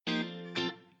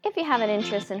If you have an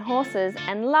interest in horses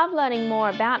and love learning more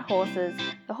about horses,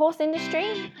 the horse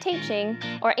industry, teaching,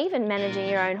 or even managing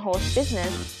your own horse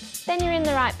business, then you're in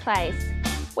the right place.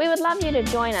 We would love you to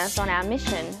join us on our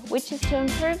mission, which is to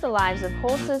improve the lives of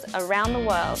horses around the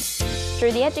world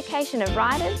through the education of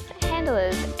riders,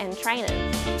 handlers, and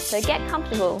trainers. So get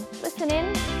comfortable, listen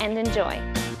in, and enjoy.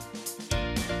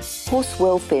 Horse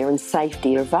welfare and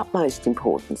safety are of utmost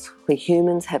importance where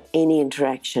humans have any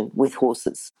interaction with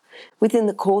horses. Within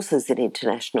the courses at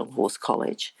International Horse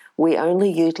College, we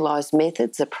only utilise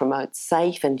methods that promote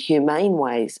safe and humane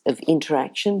ways of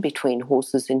interaction between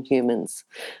horses and humans.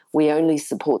 We only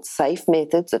support safe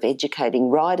methods of educating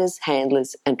riders,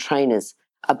 handlers and trainers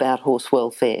about horse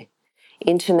welfare.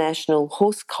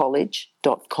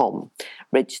 internationalhorsecollege.com,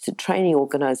 registered training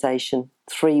organisation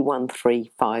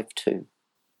 31352.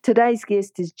 Today's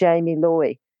guest is Jamie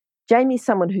Loy. Jamie's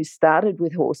someone who started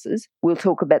with horses. We'll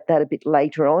talk about that a bit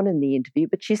later on in the interview,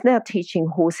 but she's now teaching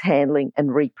horse handling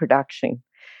and reproduction.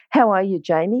 How are you,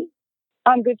 Jamie?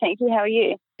 I'm good, thank you. How are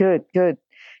you? Good, good.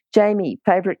 Jamie,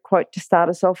 favourite quote to start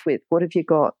us off with. What have you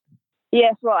got?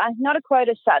 Yes, well, not a quote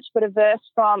as such, but a verse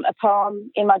from a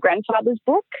poem in my grandfather's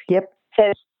book. Yep. It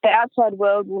says, "The outside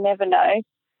world will never know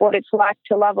what it's like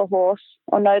to love a horse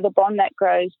or know the bond that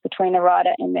grows between a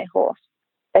rider and their horse.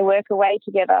 They work away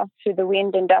together through the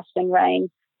wind and dust and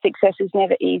rain. Success is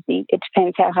never easy. It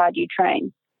depends how hard you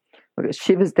train." I've got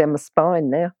shivers down my spine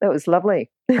now. That was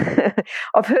lovely.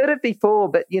 I've heard it before,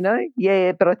 but,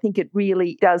 but I think it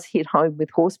really does hit home with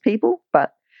horse people.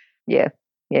 But, yeah,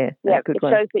 it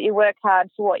one. shows that you work hard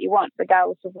for what you want,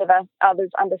 regardless of whether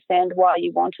others understand why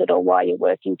you want it or why you're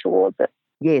working towards it.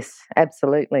 Yes,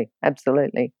 absolutely,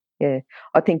 absolutely. Yeah,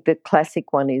 I think the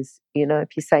classic one is,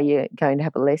 if you say you're going to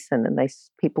have a lesson and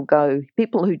people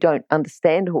who don't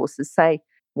understand horses say,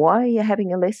 "Why are you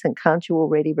having a lesson? Can't you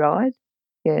already ride?"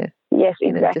 Yeah. Yes,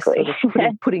 exactly. Just sort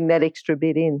of putting that extra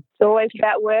bit in. It's always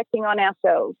about working on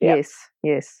ourselves. Yep.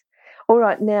 Yes. All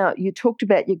right, now you talked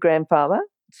about your grandfather.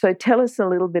 So tell us a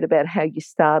little bit about how you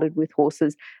started with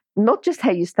horses, not just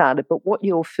how you started, but what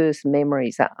your first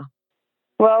memories are.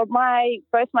 Well,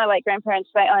 both my late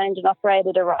grandparents, they owned and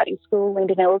operated a riding school in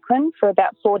Deniliquin for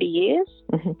about 40 years,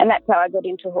 and that's how I got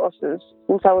into horses.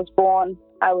 Since I was born,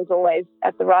 I was always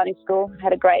at the riding school. I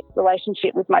had a great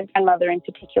relationship with my grandmother in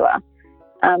particular,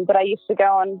 but I used to go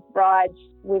on rides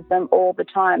with them all the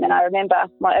time, and I remember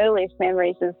my earliest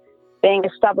memories of being a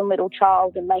stubborn little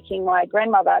child and making my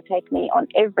grandmother take me on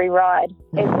every ride,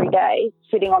 every day,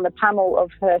 sitting on the pommel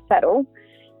of her saddle.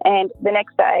 And the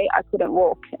next day I couldn't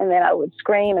walk, and then I would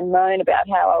scream and moan about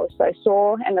how I was so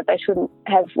sore and that they shouldn't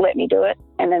have let me do it.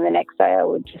 And then the next day I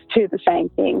would just do the same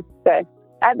thing. So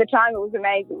at the time it was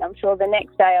amazing. I'm sure the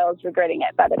next day I was regretting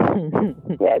it, but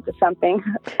it's just something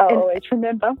I'll always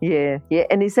remember. Yeah.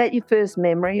 And is that your first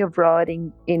memory of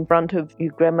riding in front of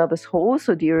your grandmother's horse,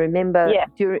 or do you remember?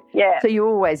 Yeah. So you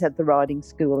always at the riding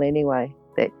school anyway,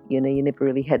 that, you never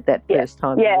really had that first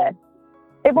time. Yeah.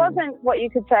 It wasn't what you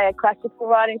could say a classical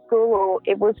riding school, or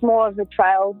it was more of a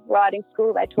trail riding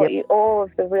school. They taught you all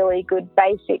of the really good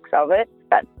basics of it,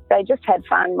 but they just had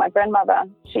fun. My grandmother,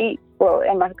 and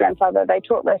my grandfather, they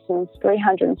taught lessons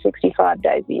 365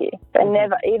 days a year. They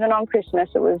never, even on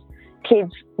Christmas, it was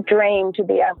kids' dream to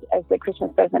be able, as their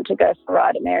Christmas present, to go for a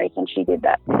ride at Mary's, and she did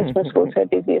that. Christmas was her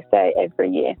busiest day every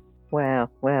year. Wow,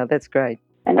 that's great.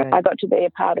 And I got to be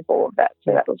a part of all of that,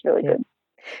 so that was really good.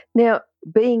 Now,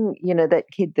 being,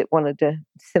 that kid that wanted to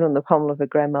sit on the pommel of a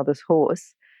grandmother's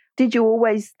horse, did you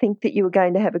always think that you were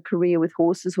going to have a career with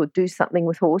horses or do something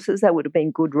with horses? They would have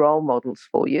been good role models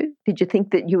for you. Did you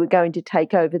think that you were going to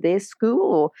take over their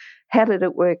school, or how did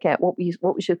it work out? What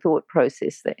was your thought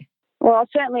process there? Well,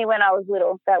 certainly when I was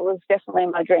little, that was definitely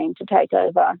my dream, to take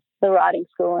over the riding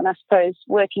school. And I suppose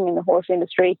working in the horse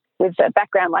industry with a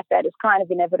background like that is kind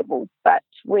of inevitable. But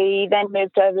we then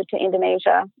moved over to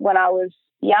Indonesia when I was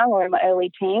young, or in my early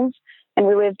teens, and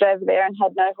we lived over there and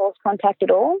had no horse contact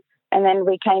at all. And then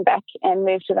we came back and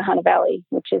moved to the Hunter Valley,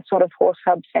 which is sort of horse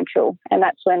hub central. And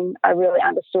that's when I really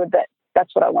understood that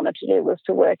that's what I wanted to do, was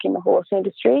to work in the horse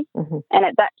industry. And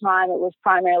at that time, it was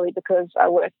primarily because I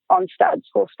worked on studs,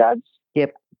 horse studs.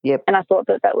 Yep. And I thought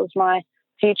that was my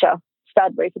future,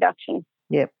 stud reproduction.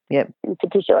 Yep. In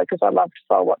particular, because I loved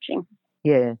foal watching.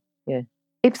 Yeah.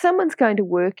 If someone's going to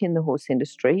work in the horse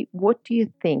industry, what do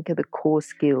you think are the core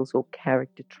skills or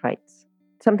character traits?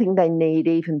 Something they need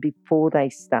even before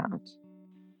they start?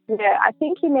 Yeah, I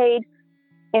think you need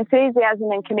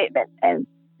enthusiasm and commitment, and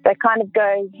they kind of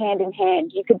go hand in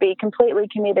hand. You could be completely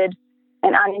committed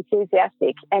and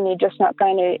unenthusiastic, and you're just not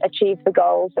going to achieve the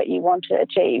goals that you want to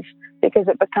achieve because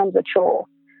it becomes a chore.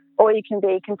 or you can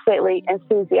be completely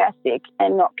enthusiastic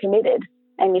and not committed,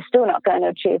 and you're still not going to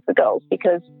achieve the goals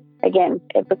because, again,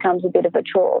 it becomes a bit of a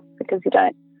chore because you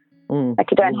don't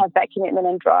have that commitment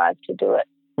and drive to do it.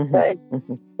 So,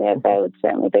 yeah, they would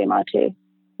certainly be my two.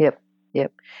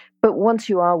 Yep. But once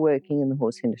you are working in the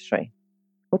horse industry,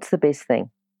 what's the best thing?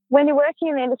 When you're working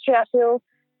in the industry, I feel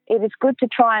it is good to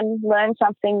try and learn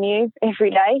something new every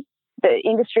day. The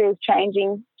industry is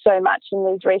changing so much in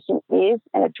these recent years,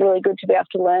 and it's really good to be able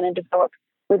to learn and develop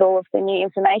with all of the new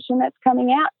information that's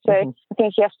coming out. So I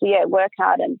think you have to work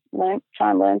hard and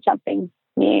try and learn something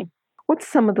new. What's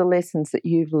some of the lessons that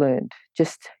you've learned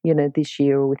just, this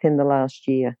year or within the last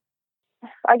year?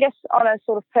 I guess on a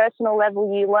sort of personal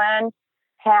level, you learn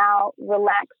how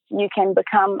relaxed you can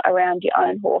become around your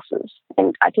own horses.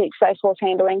 And I teach safe horse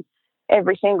handling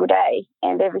every single day.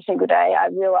 And every single day I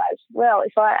realise, well,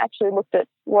 if I actually looked at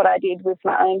what I did with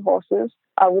my own horses,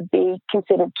 I would be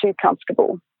considered too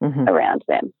comfortable around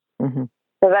them.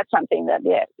 So that's something that,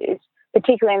 is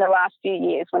particularly in the last few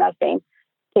years when I've been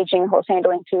teaching horse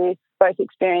handling to both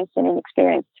experienced and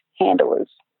inexperienced handlers,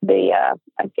 the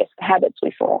habits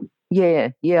we form. Yeah.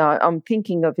 I'm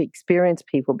thinking of experienced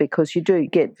people because you do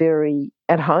get very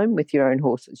at home with your own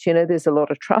horses. There's a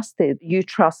lot of trust there. You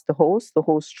trust the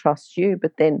horse trusts you.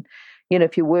 But then,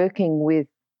 if you're working with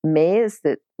mares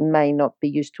that may not be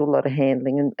used to a lot of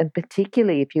handling, and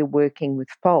particularly if you're working with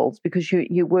foals, because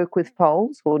you work with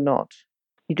foals or not?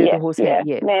 You do the horse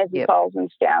handling? Mares and foals and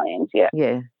stallions,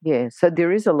 Yeah. So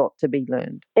there is a lot to be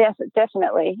learned. Yes,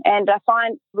 definitely. And I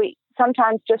find we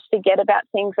sometimes just forget about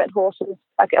things that horses,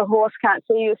 like a horse can't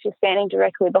see you if you're standing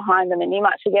directly behind them, and you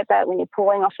might forget that when you're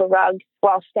pulling off a rug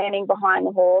while standing behind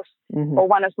the horse. Or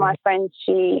one of my friends,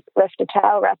 she left a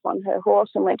tail wrap on her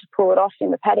horse and went to pull it off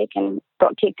in the paddock and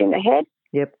got kicked in the head.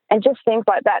 Yep. And just things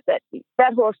like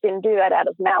that horse didn't do that out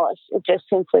of malice. It just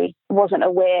simply wasn't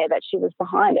aware that she was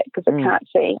behind it because it can't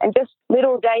see. And just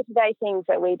little day-to-day things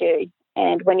that we do.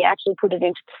 And when you actually put it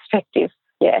into perspective,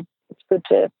 it's good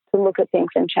to look at things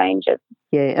and change it.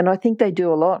 Yeah, and I think they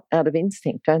do a lot out of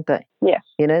instinct, don't they? Yes.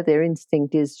 Their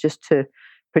instinct is just to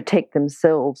protect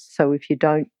themselves. So if you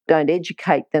don't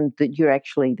educate them that you're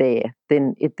actually there,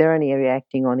 then they're only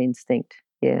reacting on instinct.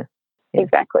 Yeah.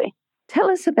 Exactly. Tell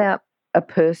us about a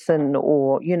person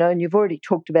or, and you've already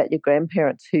talked about your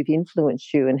grandparents who've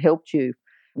influenced you and helped you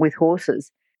with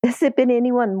horses. Has there been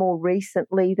anyone more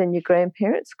recently than your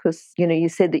grandparents? Because, you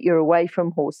said that you're away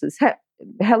from horses.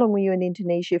 How long were you in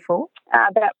Indonesia for?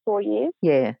 About 4 years.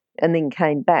 Yeah, and then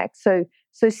came back. So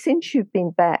since you've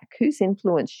been back, who's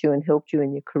influenced you and helped you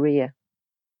in your career?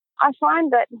 I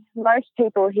find that most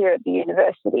people here at the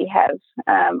university have.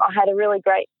 I had a really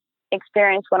great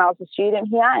experience when I was a student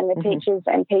here, and the teachers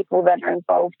and people that are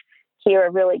involved here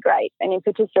are really great. And in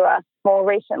particular, more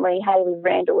recently, Hayley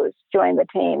Randall has joined the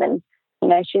team, and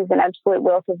she's an absolute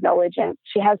wealth of knowledge, and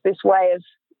she has this way of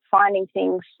finding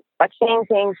things, like seeing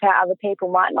things how other people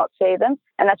might not see them,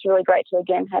 and that's really great to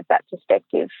again have that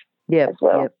perspective as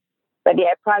well. Yep. But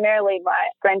primarily my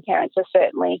grandparents are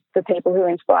certainly the people who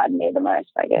inspired me the most,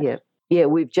 I guess. Yeah,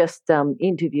 we've just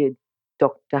interviewed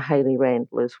Dr. Hayley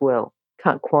Randall as well.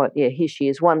 Can't quite, here she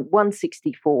is,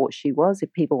 164 she was,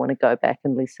 if people want to go back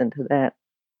and listen to that.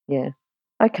 Yeah.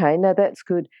 Okay, now that's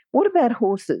good. What about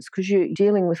horses? Because you're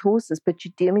dealing with horses, but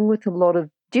you're dealing with a lot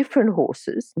of different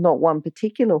horses, not one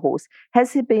particular horse.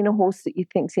 Has there been a horse that you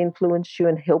think's influenced you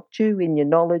and helped you in your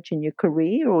knowledge and your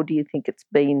career, or do you think it's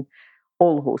been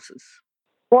all horses?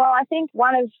 Well, I think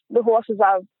one of the horses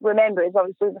I remember is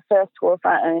obviously the first horse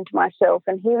I owned myself,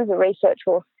 and he was a research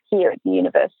horse here at the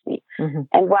university.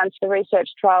 And once the research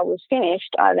trial was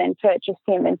finished, I then purchased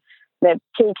him, and the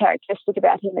key characteristic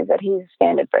about him is that he's a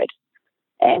standardbred.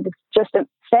 And it's just a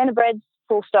standardbred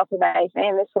full stop amazed me,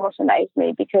 and this horse amazed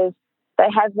me because they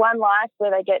have one life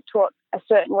where they get taught a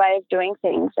certain way of doing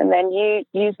things, and then you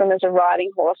use them as a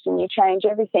riding horse and you change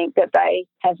everything that they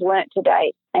have learnt to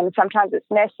date. And sometimes it's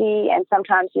messy and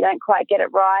sometimes you don't quite get it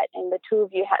right, and the two of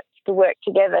you have to work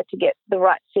together to get the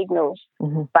right signals.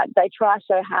 But they try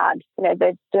so hard.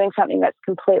 They're doing something that's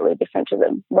completely different to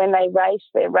them. When they race,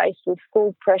 they're raced with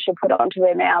full pressure put onto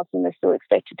their mouths, and they're still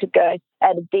expected to go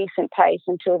at a decent pace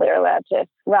until they're allowed to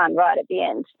run right at the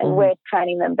end. And we're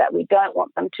training them that we don't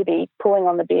want them to be pulling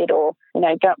on the bit or,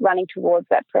 running towards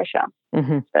that pressure. So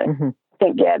I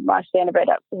think, my standardbred,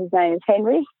 his name is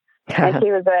Henry. And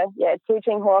he was a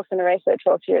teaching horse and a research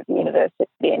horse here at the university.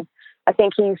 And I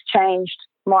think he's changed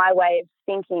my way of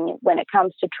thinking when it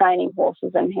comes to training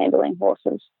horses and handling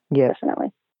horses. Definitely.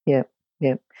 Yeah.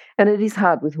 And it is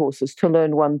hard with horses to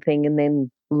learn one thing and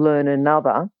then learn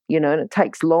another. and it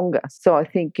takes longer. So I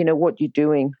think, what you're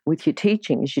doing with your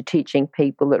teaching is you're teaching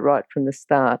people that right from the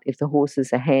start, if the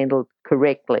horses are handled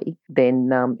correctly, then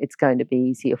it's going to be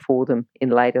easier for them in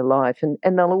later life. And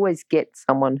they'll always get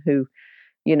someone who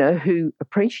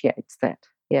appreciates that.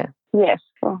 Yeah. Yes.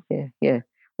 Well. Yeah.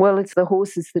 Well, it's the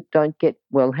horses that don't get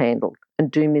well handled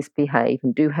and do misbehave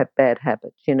and do have bad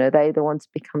habits. They're the ones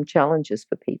become challenges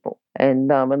for people.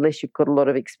 And unless you've got a lot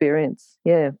of experience.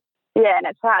 Yeah. Yeah, and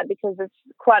it's hard because it's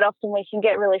quite often we can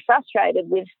get really frustrated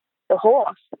with the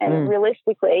horse. And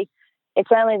realistically,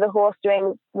 it's only the horse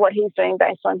doing what he's doing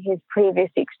based on his previous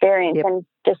experience and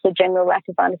just a general lack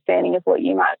of understanding of what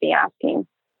you might be asking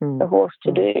the horse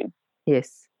to do.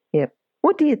 Yes. Yep.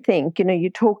 What do you think? You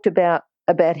talked about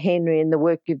Henry and the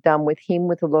work you've done with him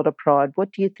with a lot of pride.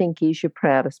 What do you think is your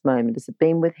proudest moment? Has it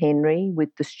been with Henry, with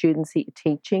the students that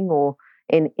you're teaching, or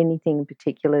anything in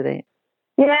particular there?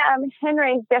 Yeah,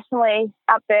 Henry's definitely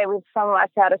up there with some of my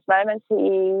proudest moments.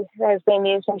 He has been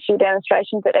used in a few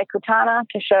demonstrations at Equitana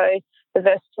to show the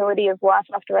versatility of life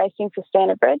after racing for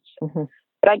standardbreds. Mm-hmm.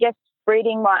 But I guess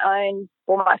breeding my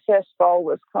first foal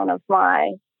was kind of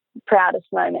my proudest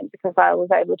moment because I was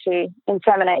able to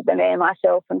inseminate the mare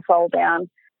myself and foal down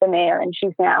the mare, and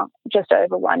she's now just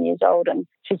over 1 year old, and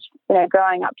she's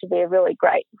growing up to be a really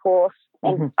great horse.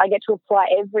 And I get to apply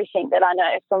everything that I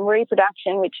know from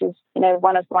reproduction, which is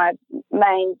one of my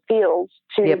main fields,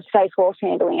 to safe horse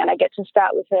handling, and I get to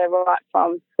start with her right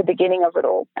from the beginning of it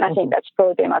all. And I think that's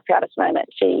probably been my proudest moment.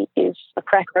 She is a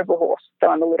cracker of a horse, so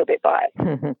I'm a little bit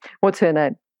biased. What's her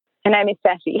name? Her name is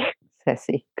Sassy.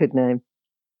 Sassy, good name.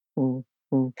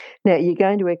 Now, you're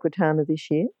going to Equitana this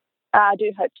year? I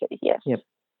do hope to, yes. Yep.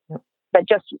 But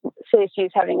just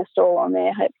CSU's having a stall on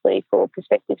there, hopefully, for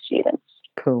prospective students.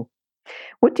 Cool.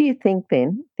 What do you think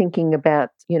then, thinking about,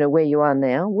 where you are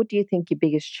now, what do you think your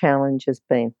biggest challenge has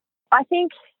been? I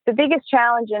think the biggest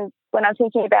challenge, and when I'm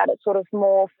thinking about it sort of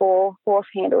more for horse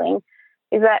handling,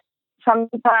 is that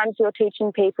sometimes you're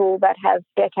teaching people that have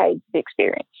decades of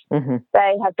experience. Mm-hmm.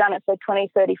 They have done it for 20,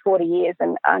 30, 40 years.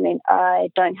 And I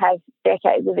don't have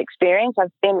decades of experience.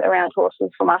 I've been around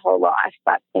horses for my whole life,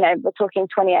 but, we're talking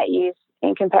 28 years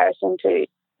in comparison to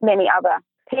many other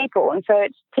people. And so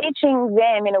it's teaching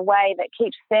them in a way that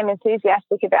keeps them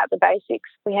enthusiastic about the basics.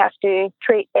 We have to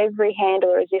treat every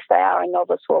handler as if they are a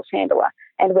novice horse handler,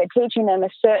 and we're teaching them a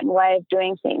certain way of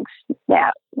doing things.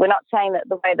 Now, we're not saying that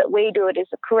the way that we do it is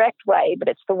the correct way, but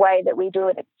it's the way that we do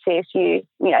it at CSU,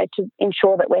 to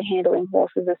ensure that we're handling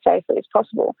horses as safely as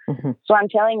possible. Mm-hmm. So I'm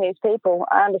telling these people,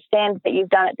 I understand that you've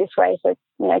done it this way for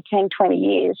 10, 20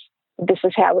 years. This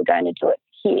is how we're going to do it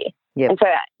here. Yep. And so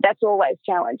that's always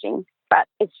challenging. But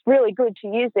it's really good to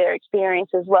use their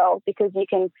experience as well, because you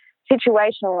can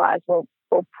situationalize or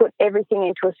put everything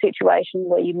into a situation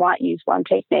where you might use one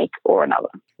technique or another.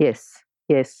 Yes.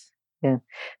 Yeah.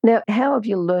 Now, how have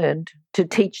you learned to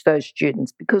teach those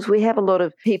students? Because we have a lot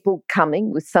of people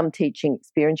coming with some teaching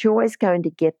experience. You're always going to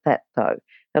get that, though.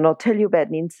 And I'll tell you about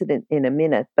an incident in a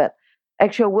minute. But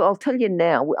actually, I'll tell you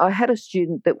now. I had a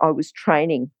student that I was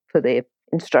training for their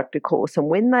instructor course,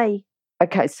 and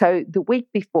so the week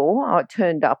before I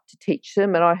turned up to teach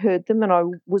them, and I heard them, and I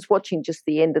was watching just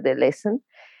the end of their lesson,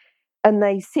 and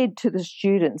they said to the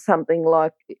student something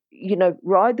like,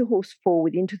 ride the horse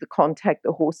forward into the contact.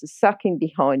 The horse is sucking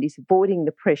behind, he's avoiding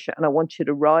the pressure, and I want you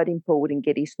to ride him forward and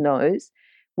get his nose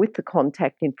with the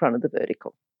contact in front of the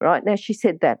vertical. Right? Now, she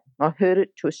said that. I heard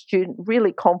it to a student,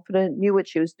 really confident, knew what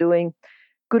she was doing,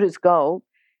 good as gold.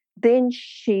 Then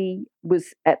she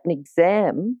was at an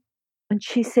exam, and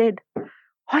she said,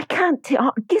 I can't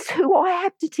guess who I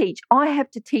have to teach? I have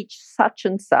to teach such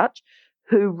and such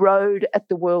who rode at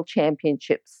the World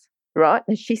Championships, right?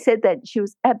 And she said that she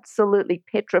was absolutely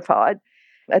petrified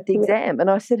at the exam. And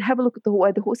I said, have a look at the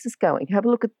way the horse is going. Have a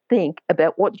look think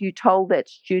about what you told that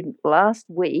student last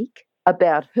week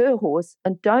about her horse,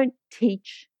 and don't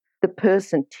teach the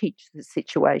person, teach the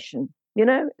situation.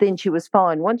 Then she was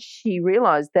fine. Once she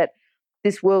realised that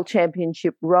this World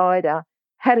Championship rider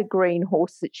had a green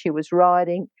horse that she was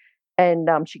riding, and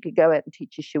she could go out and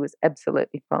teach her. She was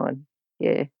absolutely fine.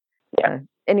 Yeah.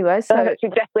 Anyway, so that's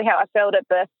exactly how I felt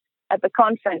at the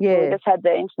conference. Yeah. We just had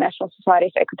the International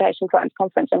Society for Equitation Science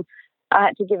conference, and I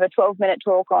had to give a 12-minute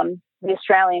talk on the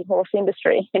Australian horse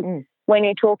industry. And when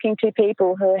you're talking to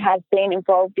people who have been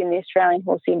involved in the Australian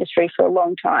horse industry for a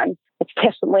long time, it's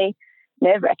definitely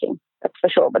nerve-wracking, that's for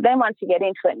sure. But then once you get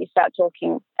into it and you start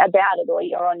talking about it, or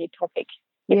you're on your topic,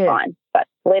 you're fine. But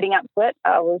leading up to it,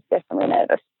 I was definitely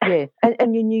nervous. Yeah,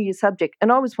 and you knew your subject.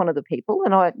 And I was one of the people,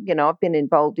 and I've been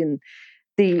involved in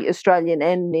the Australian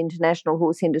and international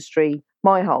horse industry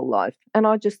my whole life. And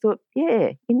I just thought,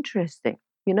 interesting.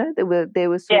 You know, there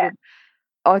was sort of,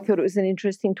 I thought it was an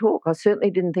interesting talk. I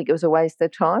certainly didn't think it was a waste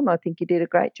of time. I think you did a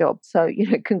great job. So,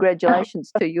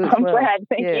 congratulations to you as well. I'm glad,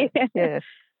 thank you. Yeah.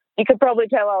 You could probably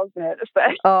tell I was nervous,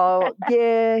 though. Oh,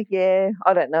 yeah.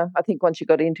 I don't know. I think once you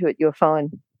got into it, you were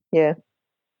fine. Yeah.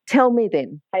 Tell me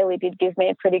then. Hayley did give me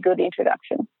a pretty good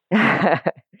introduction.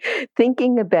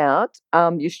 Thinking about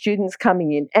your students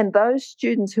coming in and those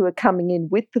students who are coming in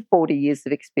with the 40 years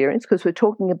of experience, because we're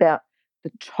talking about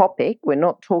the topic, we're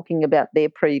not talking about their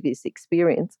previous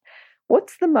experience.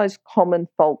 What's the most common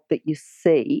fault that you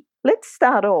see? Let's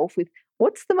start off with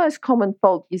what's the most common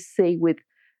fault you see with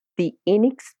the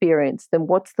inexperienced and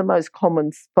what's the most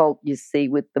common fault you see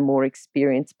with the more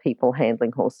experienced people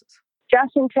handling horses?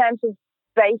 Just in terms of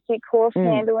basic horse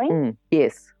handling?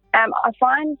 Yes. I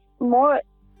find more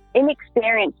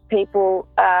inexperienced people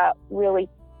are really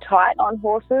tight on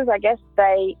horses. I guess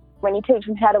when you teach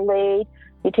them how to lead,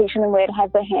 you teach them where to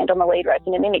have their hand on the lead rope.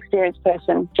 And an inexperienced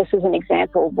person, just as an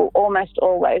example, will almost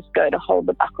always go to hold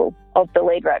the buckle of the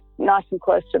lead rope nice and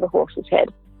close to the horse's head.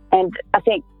 And I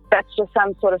think that's just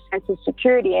some sort of sense of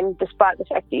security. And despite the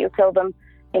fact that you tell them,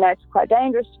 it's quite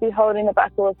dangerous to be holding the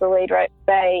buckle of the lead rope,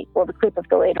 or the clip of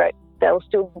the lead rope, they'll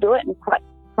still do it, and quite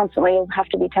constantly you'll have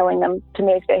to be telling them to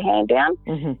move their hand down.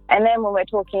 And then when we're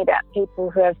talking about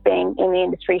people who have been in the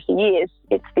industry for years,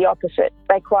 it's the opposite.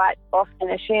 They quite often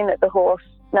assume that the horse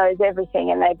knows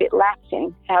everything, and they're a bit lax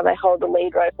in how they hold the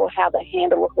lead rope or how they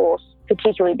handle a horse,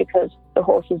 particularly because the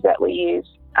horses that we use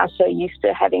are so used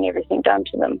to having everything done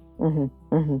to them.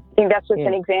 I think that's just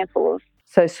an example of.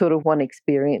 So sort of one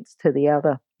experience to the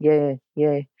other. Yeah.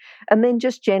 And then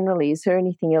just generally, is there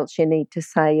anything else you need to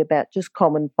say about just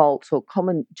common faults or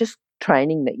common just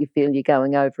training that you feel you're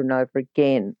going over and over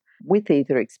again with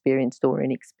either experienced or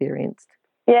inexperienced?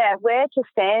 Yeah, where to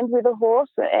stand with a horse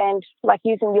and like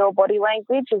using your body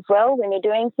language as well when you're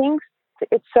doing things.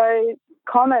 It's so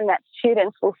common that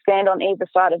students will stand on either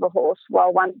side of a horse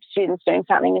while one student's doing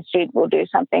something, a student will do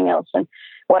something else. And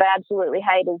what I absolutely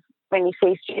hate is when you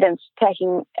see students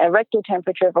taking a rectal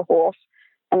temperature of a horse,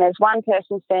 and there's one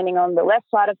person standing on the left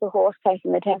side of the horse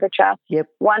taking the temperature,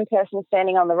 one person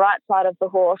standing on the right side of the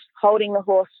horse, holding the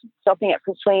horse, stopping it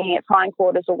from swinging its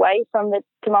hindquarters away from the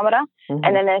thermometer,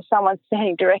 and then there's someone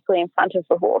standing directly in front of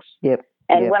the horse.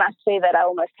 And when I see that, I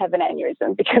almost have an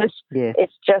aneurysm because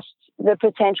it's just the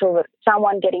potential that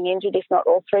someone getting injured, if not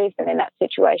all three of them in that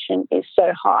situation, is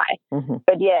so high.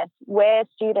 But where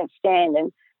students stand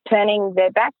and turning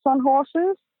their backs on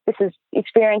horses, this is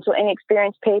experienced or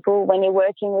inexperienced people. When you're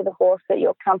working with a horse that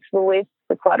you're comfortable with,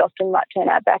 we quite often might turn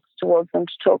our backs towards them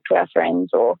to talk to our friends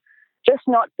or just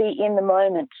not be in the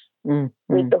moment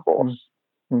with the horse.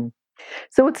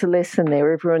 So it's a lesson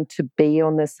there, everyone to be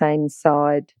on the same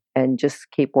side and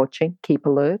just keep watching, keep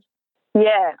alert?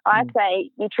 Yeah, I say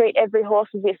you treat every horse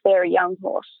as if they're a young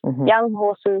horse. Young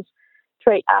horses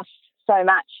treat us so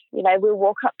much. We'll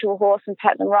walk up to a horse and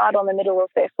pat them right on the middle of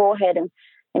their forehead, and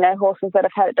horses that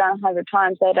have had it done 100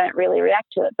 times, they don't really react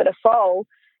to it. But a foal,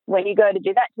 when you go to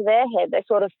do that to their head, they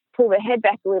sort of pull their head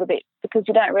back a little bit because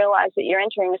you don't realise that you're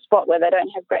entering a spot where they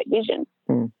don't have great vision.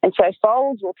 And so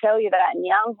foals will tell you that, and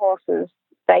young horses,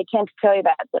 they tend to tell you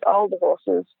that, but older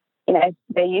horses,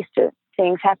 they're used to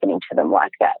things happening to them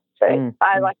like that. So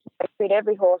I like to say treat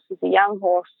every horse as a young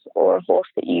horse or a horse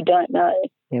that you don't know.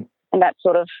 And that's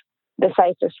sort of the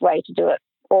safest way to do it.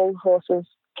 All horses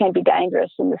can be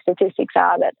dangerous, and the statistics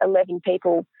are that 11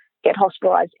 people get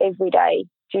hospitalised every day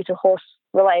due to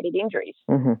horse-related injuries.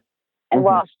 And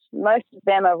whilst most of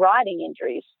them are riding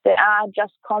injuries, there are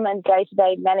just common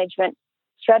day-to-day management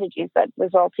strategies that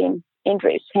result in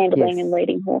injuries, handling and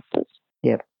leading horses.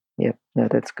 No,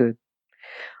 that's good.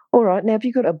 All right, now have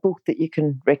you got a book that you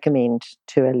can recommend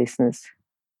to our listeners?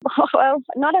 Well,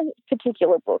 not a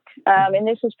particular book, and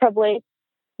this is probably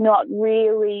not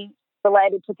really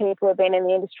related to people who have been in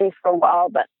the industry for a while,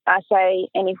 but I say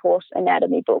any horse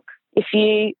anatomy book. If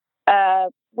you are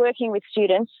working with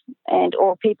students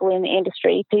or people in the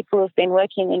industry, people who have been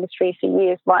working in the industry for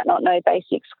years might not know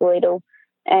basic skeletal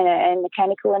and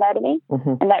mechanical anatomy,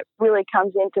 and that really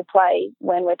comes into play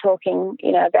when we're talking,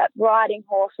 about riding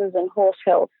horses and horse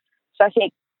health. So I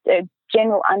think the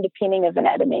general underpinning of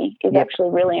anatomy is actually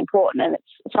really important, and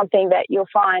it's something that you'll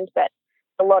find that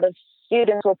a lot of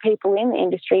students or people in the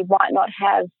industry might not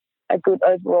have a good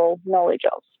overall knowledge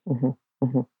of.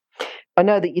 I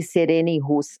know that you said any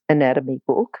horse anatomy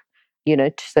book,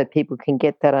 so people can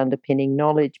get that underpinning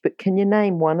knowledge, but can you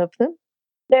name one of them?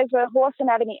 There's a horse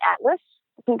anatomy atlas.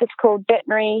 I think it's called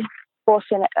Veterinary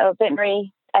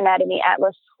Anatomy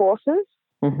Atlas Horses.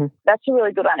 That's a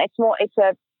really good one. It's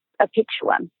a picture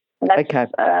one. And that's, Okay.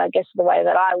 I guess, the way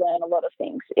that I learn a lot of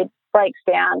things. It breaks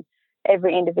down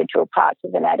every individual parts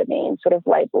of anatomy and sort of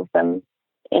labels them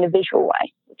in a visual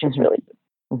way, which is really good.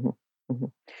 Mm-hmm. Mm-hmm.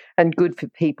 And good for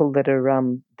people that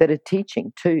are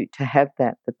teaching too, to have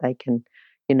that they can,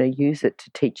 use it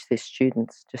to teach their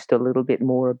students just a little bit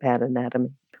more about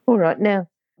anatomy. All right, now,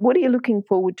 what are you looking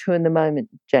forward to in the moment,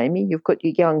 Jamie? You've got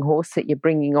your young horse that you're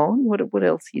bringing on. What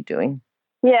else are you doing?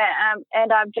 Yeah,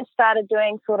 and I've just started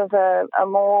doing sort of a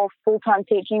more full-time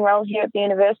teaching role here at the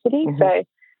university. Mm-hmm. So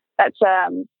that's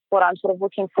what I'm sort of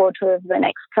looking forward to over the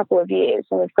next couple of years.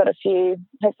 And we've got a few,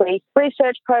 hopefully,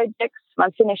 research projects.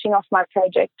 I'm finishing off my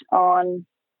project on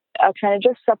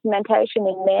alternative supplementation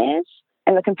in mares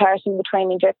and the comparison between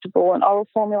injectable and oral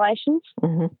formulations.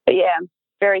 Mm-hmm. But yeah, I'm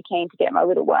very keen to get my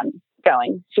little one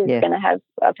going. She's going to have,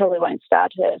 I probably won't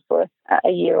start her for a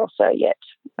year or so yet.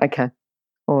 Okay.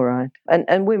 All right.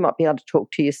 And we might be able to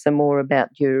talk to you some more about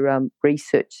your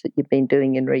research that you've been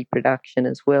doing in reproduction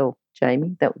as well,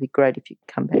 Jamie. That would be great if you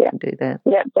could come back and do that.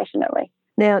 Yeah, definitely.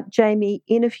 Now, Jamie,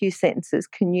 in a few sentences,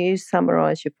 can you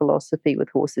summarise your philosophy with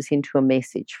horses into a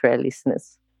message for our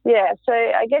listeners? Yeah, so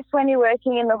I guess when you're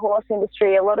working in the horse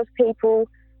industry, a lot of people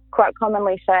quite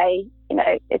commonly say,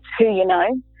 it's who you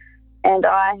know. And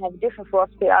I have a different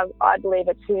philosophy. I believe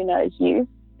it's who knows you.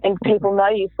 And people know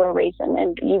you for a reason,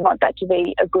 and you want that to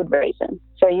be a good reason.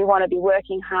 So you want to be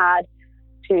working hard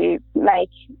to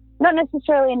make not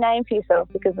necessarily a name for yourself,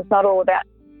 because it's not all about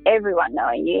everyone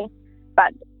knowing you,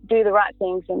 but do the right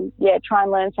things and, try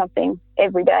and learn something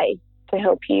every day to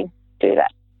help you do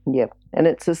that. Yep. And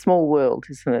it's a small world,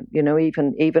 isn't it?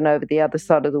 Even over the other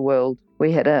side of the world.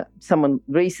 We had someone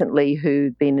recently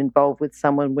who'd been involved with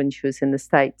someone when she was in the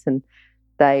States, and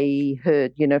they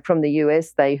heard, from the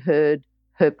US, they heard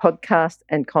her podcast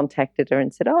and contacted her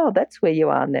and said, oh, that's where you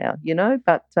are now,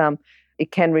 but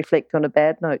it can reflect on a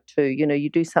bad note too. You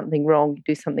do something wrong, you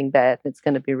do something bad, and it's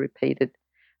going to be repeated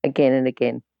again and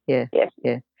again. Yeah.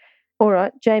 All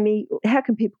right, Jamie, how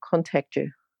can people contact you?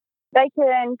 They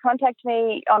can contact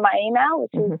me on my email,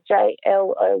 which is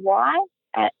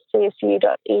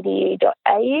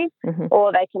jloy@csu.edu.au,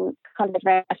 or they can contact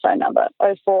me on my phone number,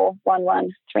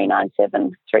 0411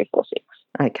 397 346.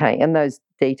 Okay, and those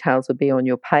details will be on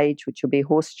your page, which will be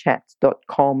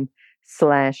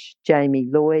horsechats.com/Jamie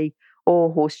Loy,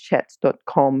 or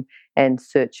horsechats.com and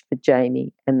search for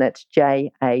Jamie, and that's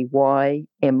JAYMIE,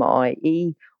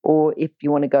 or if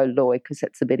you want to go Loy, because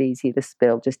that's a bit easier to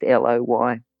spell, just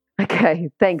LOY. Okay,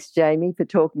 thanks, Jamie, for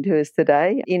talking to us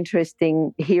today.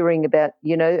 Interesting hearing about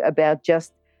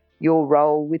just your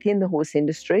role within the horse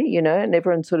industry, and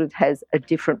everyone sort of has a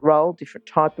different role, different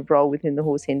type of role within the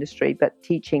horse industry, but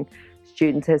teaching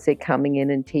students as they're coming in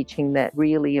and teaching that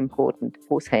really important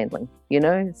horse handling,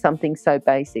 something so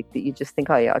basic that you just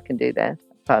think, oh, yeah, I can do that.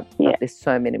 But there's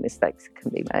so many mistakes that can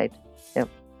be made. Yep.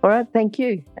 All right, thank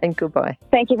you and goodbye.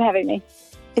 Thank you for having me.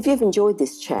 If you've enjoyed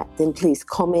this chat, then please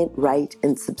comment, rate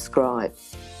and subscribe.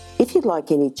 If you'd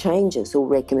like any changes or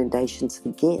recommendations for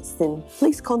guests, then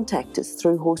please contact us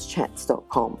through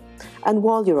horsechats.com. And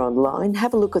while you're online,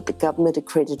 have a look at the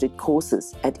government-accredited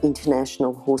courses at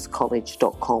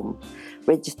internationalhorsecollege.com.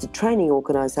 Registered Training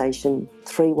Organisation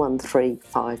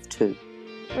 31352.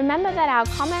 Remember that our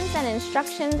comments and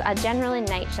instructions are general in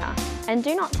nature and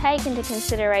do not take into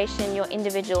consideration your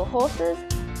individual horses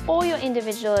or your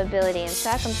individual ability and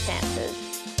circumstances.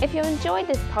 If you enjoyed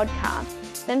this podcast,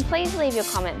 then please leave your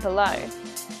comment below.